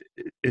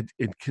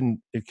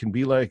can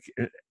be like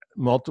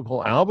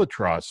multiple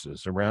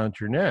albatrosses around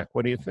your neck.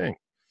 What do you think?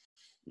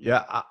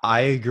 Yeah,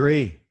 I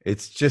agree.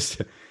 It's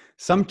just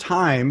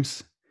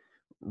sometimes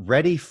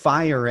ready,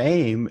 fire,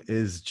 aim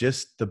is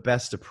just the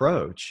best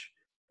approach.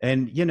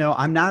 And,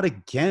 I'm not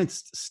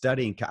against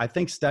studying. I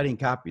think studying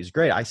copy is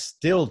great. I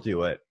still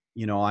do it.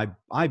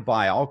 I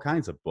buy all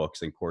kinds of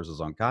books and courses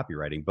on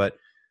copywriting, but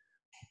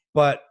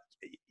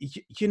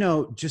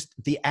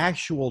just the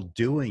actual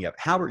doing of,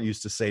 Albert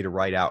used to say to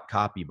write out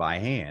copy by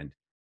hand,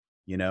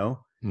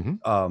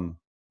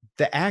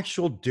 the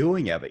actual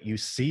doing of it. You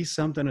see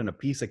something in a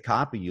piece of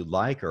copy you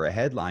like or a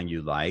headline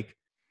you like,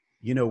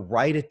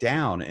 write it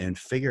down and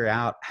figure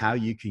out how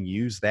you can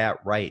use that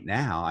right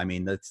now. I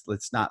mean,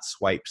 let's not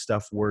swipe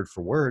stuff word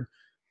for word,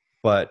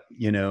 but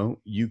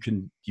you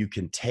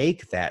can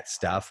take that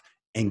stuff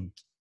and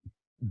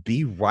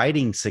be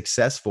writing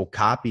successful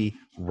copy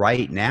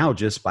right now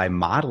just by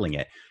modeling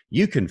it.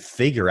 You can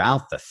figure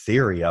out the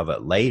theory of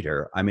it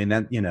later. I mean,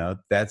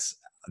 that's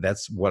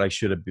what I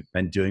should have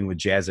been doing with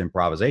jazz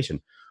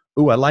improvisation.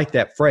 Ooh, I like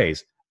that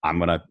phrase. I'm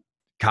going to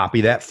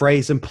copy that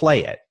phrase and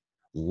play it.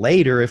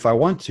 Later, if I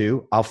want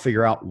to, I'll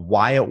figure out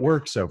why it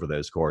works over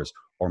those chords.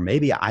 Or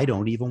maybe I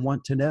don't even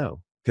want to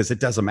know. because it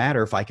doesn't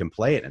matter if I can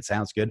play it and it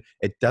sounds good.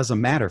 It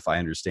doesn't matter if I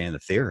understand the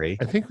theory.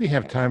 I think we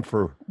have time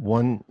for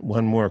one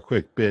more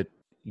quick bit.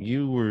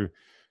 You were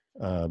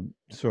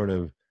sort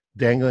of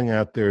dangling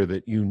out there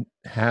that you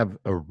have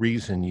a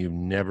reason you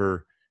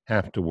never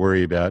have to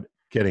worry about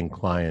getting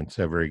clients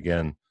ever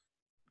again.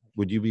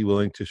 Would you be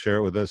willing to share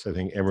it with us? I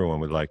think everyone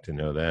would like to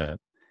know that.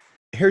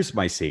 Here's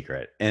my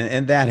secret.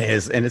 And that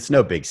is, and it's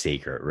no big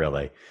secret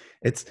really.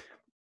 It's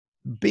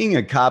being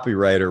a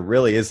copywriter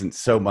really isn't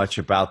so much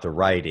about the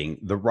writing.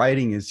 The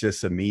writing is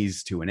just a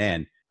means to an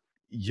end.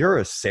 You're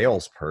a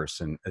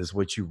salesperson is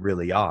what you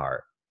really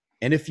are.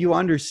 And if you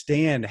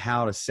understand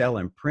how to sell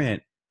in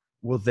print,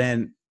 well,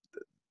 then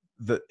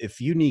if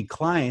you need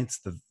clients,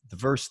 the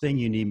first thing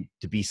you need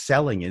to be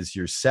selling is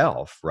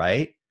yourself,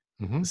 right?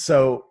 Mm-hmm.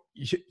 So,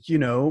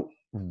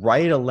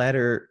 write a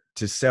letter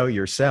to sell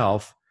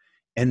yourself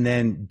and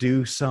then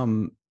do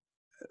some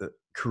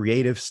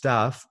creative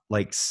stuff,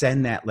 like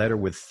send that letter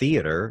with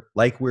theater,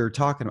 like we were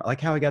talking about,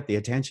 like how I got the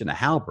attention of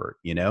Halbert.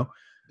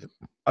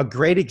 A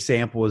great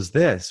example is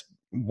this.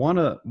 One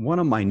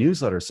of my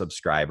newsletter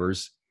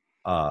subscribers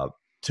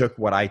took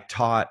what I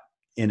taught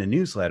in a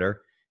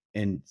newsletter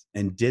and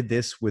did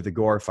this with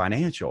Agora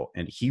Financial,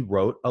 and he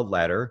wrote a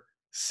letter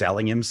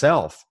selling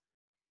himself.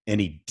 And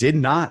he did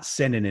not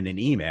send it in an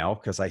email,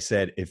 because I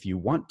said, if you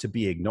want to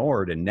be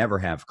ignored and never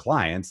have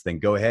clients, then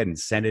go ahead and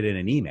send it in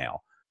an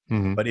email.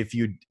 Mm-hmm. But if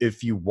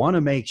you want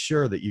to make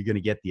sure that you're going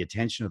to get the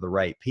attention of the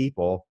right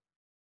people,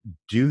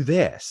 do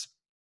this.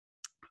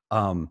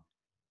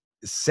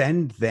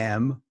 Send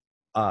them,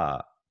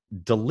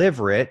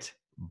 deliver it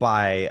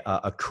by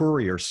a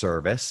courier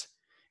service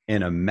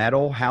in a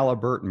metal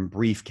Halliburton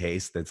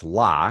briefcase that's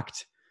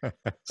locked.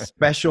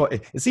 Special.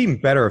 It's even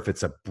better if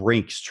it's a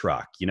Brinks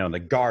truck, and the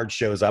guard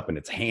shows up and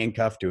it's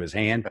handcuffed to his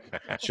hand.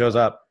 Shows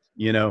up,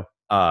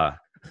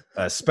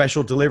 a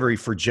special delivery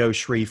for Joe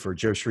Schriefer.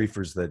 Joe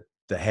Schriefer's the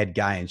head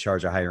guy in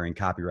charge of hiring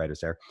copywriters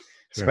there.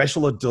 Sure.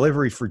 Special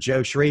delivery for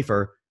Joe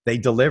Schriefer. They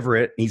deliver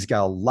it. He's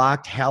got a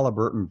locked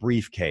Halliburton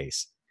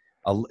briefcase.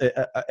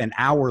 An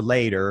hour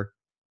later,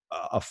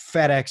 a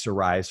FedEx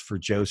arrives for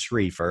Joe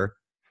Schriefer,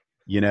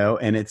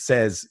 and it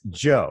says,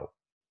 Joe,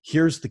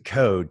 here's the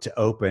code to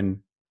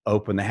open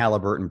the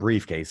Halliburton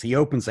briefcase. He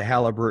opens the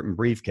Halliburton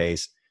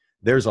briefcase.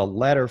 There's a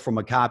letter from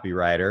a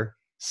copywriter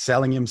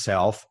selling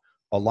himself,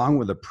 along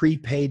with a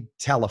prepaid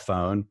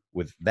telephone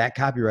with that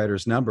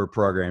copywriter's number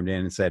programmed in,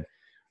 and said,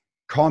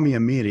 call me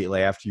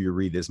immediately after you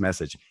read this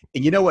message.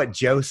 And you know what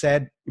Joe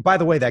said? By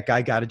the way, that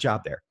guy got a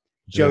job there.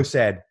 Joe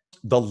said,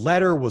 the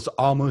letter was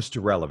almost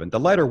irrelevant. The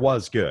letter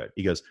was good.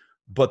 He goes,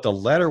 but the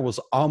letter was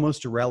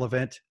almost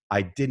irrelevant.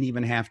 I didn't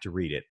even have to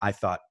read it. I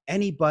thought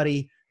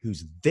anybody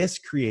who's this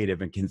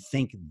creative and can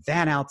think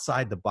that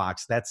outside the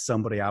box, that's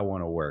somebody I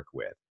want to work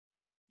with.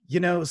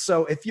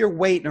 So if you're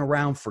waiting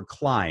around for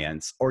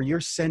clients or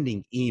you're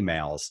sending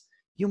emails,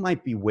 you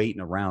might be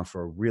waiting around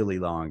for a really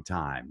long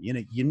time.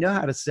 You know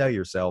how to sell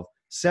yourself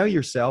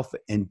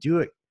and do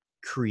it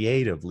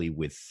creatively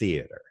with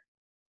theater.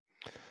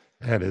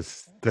 That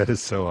is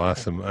so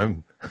awesome.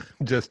 I'm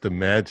just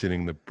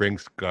imagining the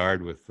Brinks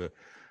guard with the.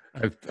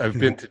 I've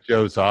been to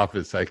Joe's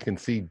office. I can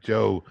see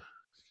Joe,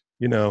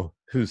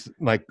 who's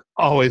like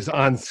always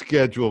on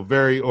schedule,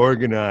 very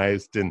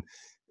organized, and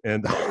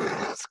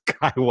this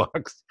guy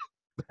walks.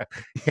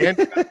 And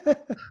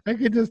I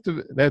could just.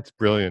 That's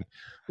brilliant.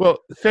 Well,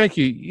 thank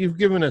you. You've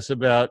given us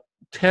about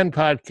 10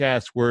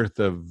 podcasts worth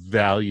of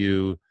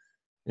value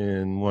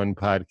in one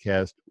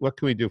podcast. What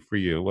can we do for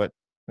you? What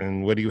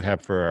do you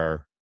have for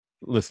our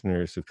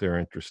listeners if they're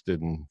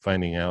interested in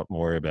finding out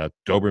more about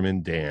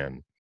Doberman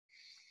Dan?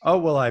 Oh,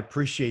 well, I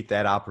appreciate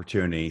that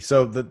opportunity.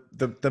 So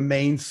the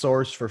main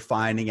source for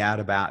finding out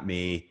about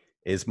me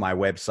is my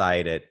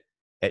website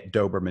at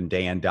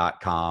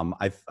dobermandan.com.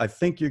 I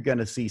think you're going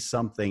to see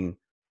something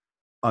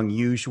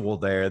unusual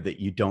there that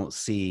you don't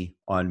see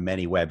on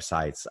many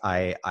websites.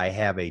 I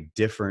have a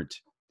different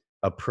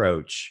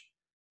approach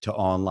to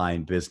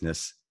online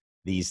business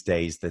these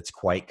days that's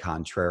quite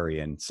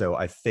contrarian. So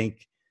I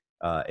think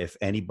if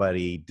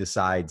anybody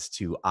decides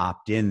to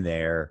opt in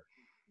there,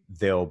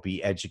 they'll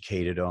be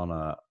educated on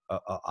a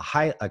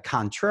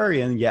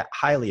contrarian yet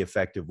highly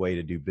effective way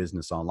to do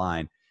business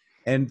online.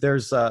 And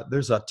there's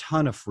a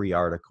ton of free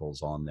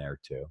articles on there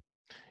too.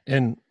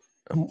 And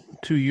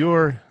to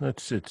your,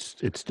 it's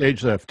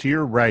stage left. To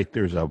your right,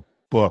 there's a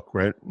book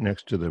right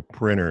next to the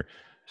printer.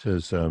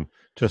 It says,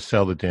 "Just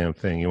sell the damn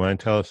thing." You want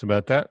to tell us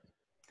about that?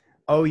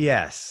 Oh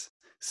yes.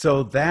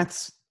 So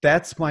that's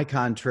my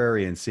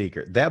contrarian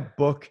secret. That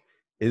book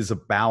is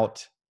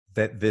about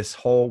this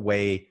whole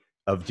way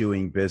of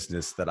doing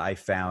business that I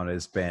found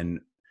has been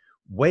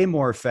way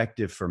more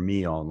effective for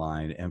me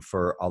online and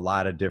for a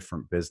lot of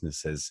different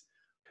businesses.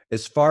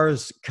 As far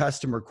as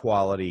customer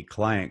quality,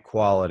 client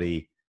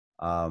quality,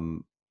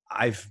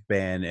 I've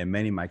been, and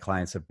many of my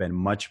clients have been,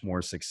 much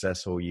more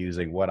successful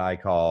using what I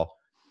call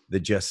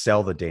the just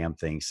sell the damn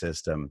thing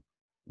system,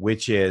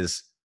 which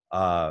is,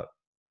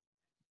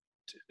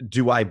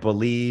 do I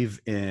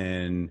believe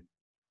in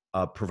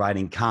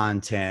providing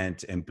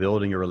content and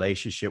building a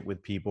relationship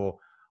with people?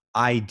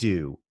 I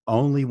do,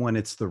 only when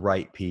it's the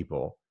right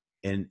people.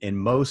 In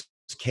most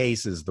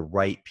cases, the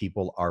right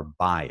people are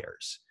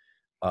buyers.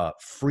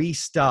 Free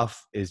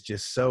stuff is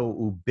just so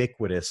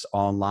ubiquitous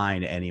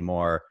online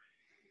anymore.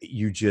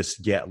 You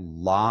just get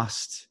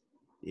lost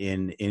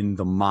in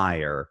the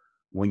mire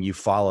when you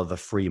follow the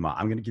free model.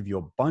 I'm going to give you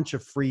a bunch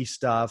of free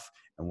stuff,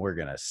 and we're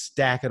going to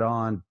stack it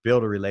on,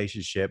 build a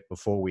relationship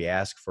before we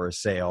ask for a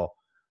sale.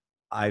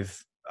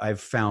 I've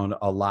found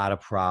a lot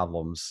of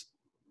problems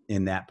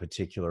in that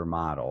particular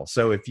model.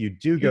 So if you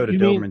do go to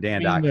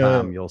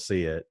dobermandan.com, you'll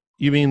see it.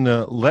 You mean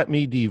the let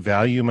me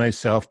devalue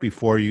myself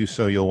before you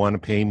so you'll want to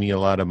pay me a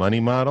lot of money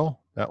model?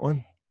 That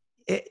one?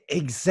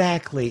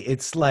 Exactly.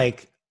 It's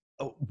like,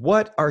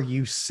 what are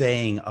you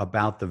saying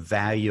about the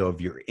value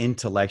of your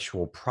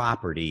intellectual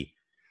property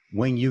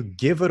when you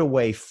give it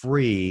away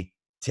free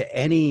to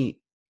any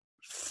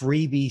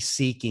freebie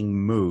seeking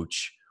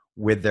mooch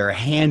with their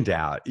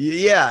handout?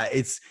 Yeah,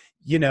 it's,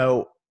 you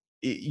are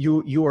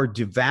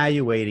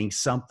devaluating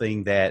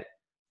something that,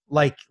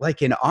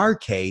 like in our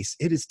case,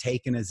 it has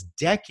taken us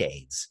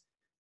decades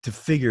to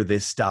figure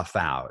this stuff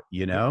out,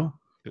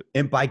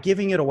 and by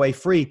giving it away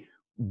free,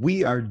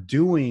 we are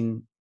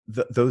doing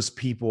those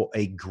people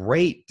a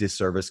great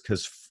disservice,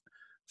 because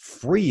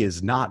free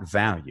is not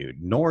valued,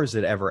 nor is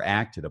it ever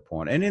acted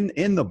upon. And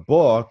in the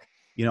book,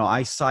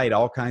 I cite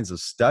all kinds of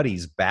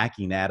studies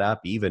backing that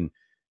up, even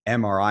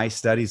MRI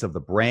studies of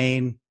the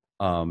brain,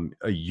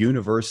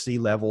 university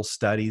level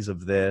studies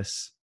of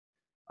this.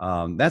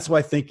 That's why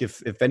I think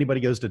if anybody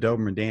goes to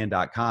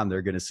dobermandan.com,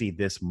 they're going to see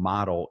this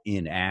model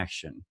in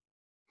action.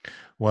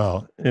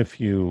 Well, if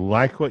you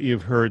like what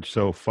you've heard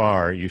so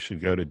far, you should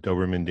go to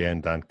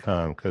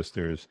dobermandan.com, because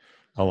there's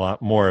a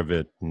lot more of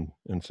it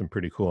and some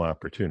pretty cool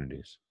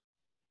opportunities.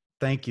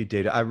 Thank you,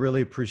 Data. I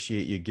really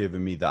appreciate you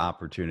giving me the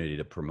opportunity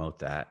to promote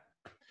that.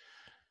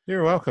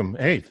 You're welcome.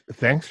 Hey,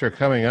 thanks for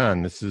coming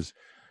on.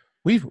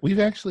 We've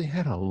actually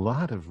had a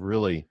lot of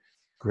really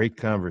great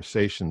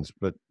conversations,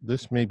 but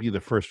this may be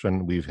the first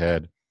one we've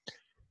had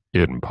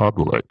in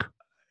public.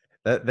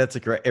 That's a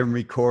great, and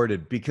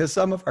recorded, because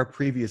some of our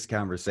previous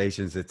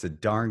conversations, it's a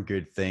darn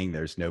good thing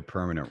there's no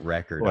permanent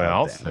record. Well,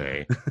 I'll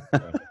say,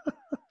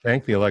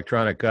 thank the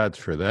electronic gods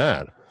for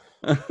that.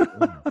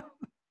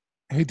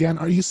 Hey, Dan,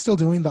 are you still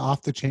doing the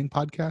Off the Chain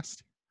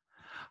podcast?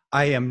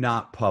 I am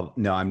not.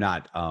 No, I'm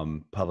not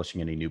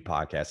publishing any new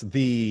podcasts.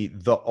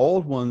 The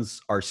old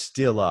ones are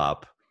still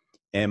up,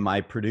 and my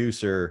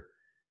producer,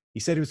 he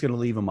said he was going to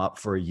leave them up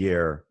for a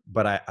year,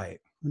 but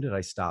when did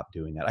I stop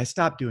doing that? I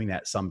stopped doing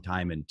that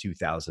sometime in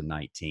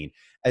 2019.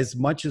 As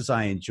much as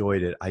I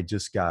enjoyed it, I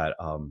just got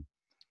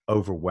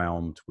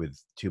overwhelmed with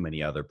too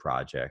many other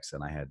projects,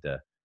 and I had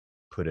to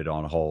put it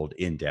on hold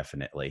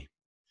indefinitely.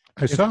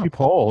 I saw a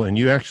poll, and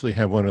you actually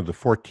have one of the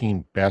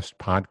 14 best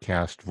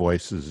podcast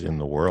voices in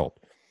the world.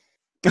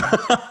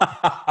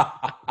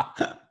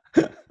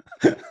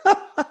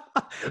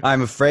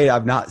 I'm afraid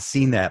I've not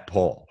seen that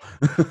poll.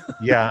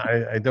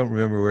 Yeah, I don't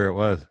remember where it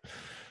was.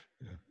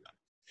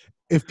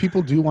 If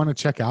people do want to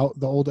check out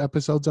the old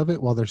episodes of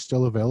it while they're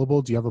still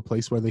available, do you have a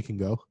place where they can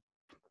go?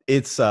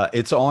 It's on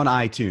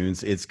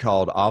iTunes. It's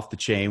called Off the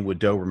Chain with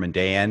Doberman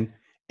Dan.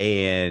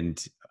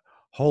 And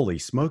holy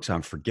smokes,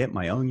 I'm forgetting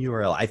my own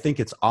URL. I think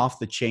it's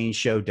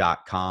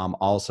offthechainshow.com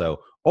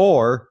also,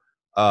 or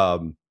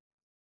on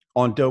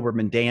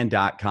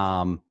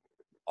dobermandan.com.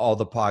 All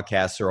the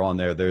podcasts are on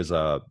there. There's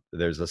a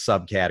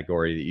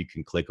subcategory that you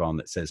can click on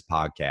that says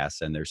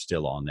podcasts, and they're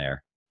still on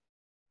there.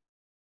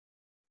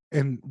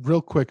 And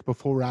real quick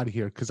before we're out of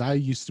here, because I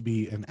used to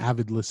be an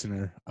avid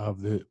listener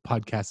of the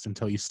podcast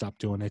until you stopped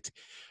doing it,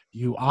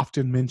 you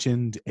often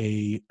mentioned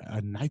a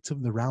Knights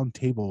of the Round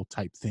Table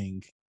type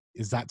thing.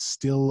 Is that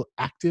still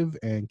active?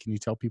 And can you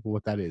tell people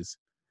what that is?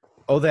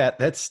 Oh,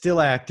 that's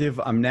still active.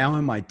 I'm now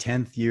in my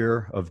 10th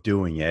year of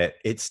doing it.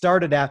 It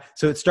started out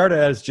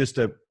as just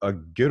a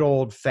good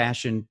old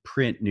fashioned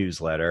print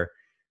newsletter.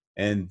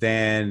 And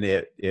then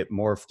it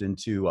morphed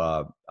into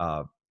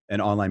an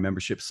online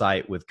membership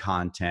site with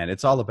content.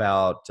 It's all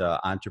about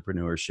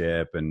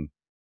entrepreneurship and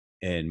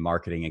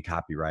marketing and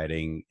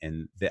copywriting.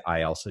 And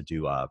I also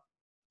do a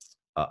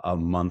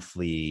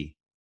monthly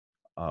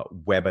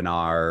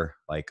webinar,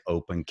 like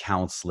open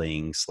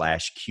counseling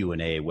 /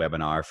 Q&A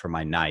webinar for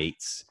my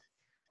Knights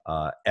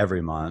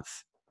every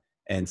month.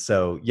 And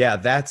so, yeah,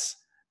 that's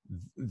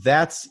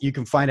you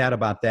can find out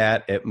about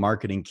that at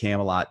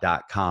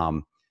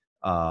marketingcamelot.com.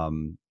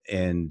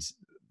 And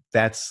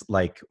that's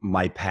like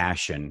my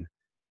passion,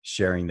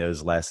 sharing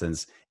those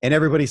lessons. And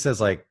everybody says,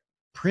 like,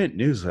 print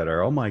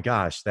newsletter, oh my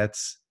gosh,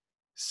 that's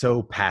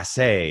so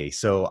passé,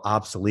 so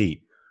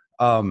obsolete.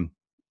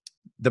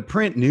 The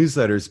print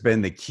newsletter's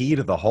been the key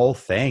to the whole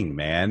thing,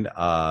 man.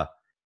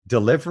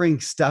 Delivering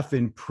stuff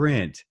in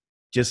print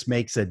just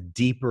makes a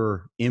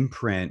deeper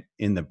imprint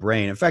in the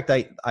brain. In fact,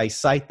 I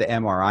cite the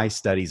MRI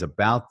studies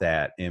about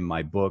that in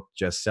my book,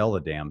 Just Sell the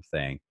Damn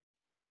Thing.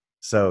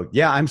 So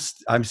yeah,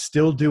 I'm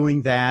still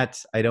doing that.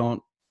 I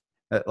don't,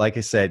 like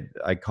I said,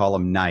 I call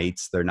them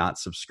Knights. They're not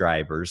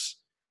subscribers.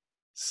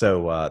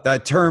 So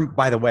that term,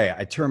 by the way,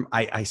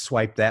 I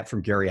swiped that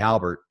from Gary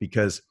Halbert,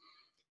 because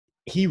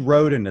he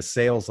wrote in a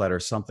sales letter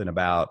something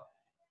about,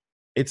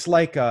 it's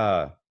like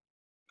I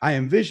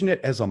envision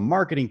it as a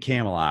marketing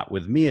Camelot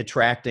with me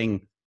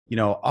attracting,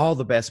 all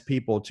the best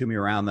people to me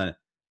around the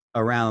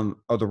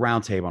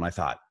round table. And I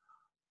thought,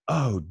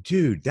 oh,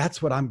 dude,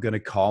 that's what I'm going to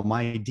call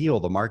my deal,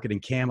 the marketing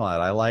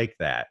Camelot. I like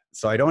that.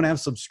 So I don't have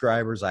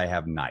subscribers. I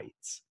have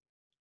knights.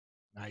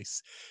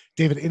 Nice.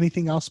 David,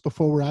 anything else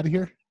before we're out of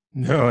here?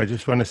 No, I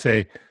just want to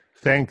say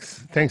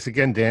thanks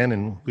again, Dan,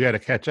 and we got to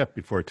catch up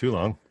before too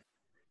long.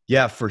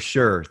 Yeah, for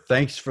sure.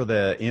 Thanks for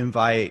the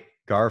invite,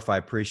 Garf. I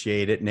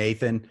appreciate it.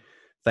 Nathan,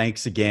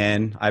 thanks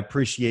again. I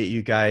appreciate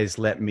you guys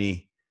letting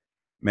me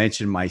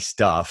mention my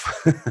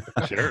stuff.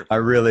 Sure. I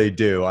really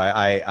do.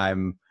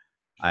 I'm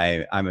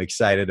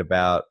excited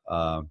about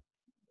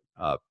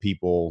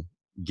people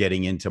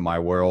getting into my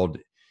world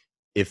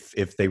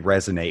if they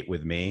resonate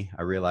with me.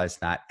 I realize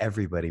not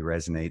everybody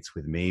resonates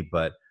with me,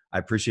 but I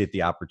appreciate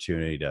the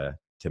opportunity to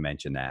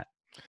mention that.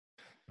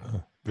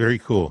 Very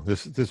cool.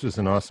 This was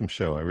an awesome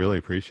show. I really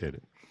appreciate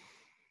it.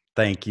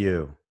 Thank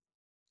you.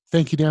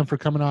 Thank you, Dan, for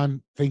coming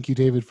on. Thank you,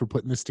 David, for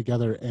putting this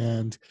together,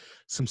 and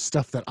some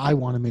stuff that I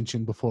want to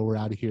mention before we're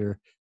out of here.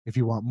 If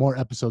you want more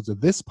episodes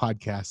of this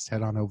podcast,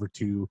 head on over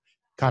to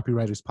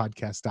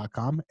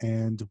copywriterspodcast.com,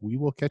 and we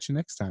will catch you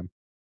next time.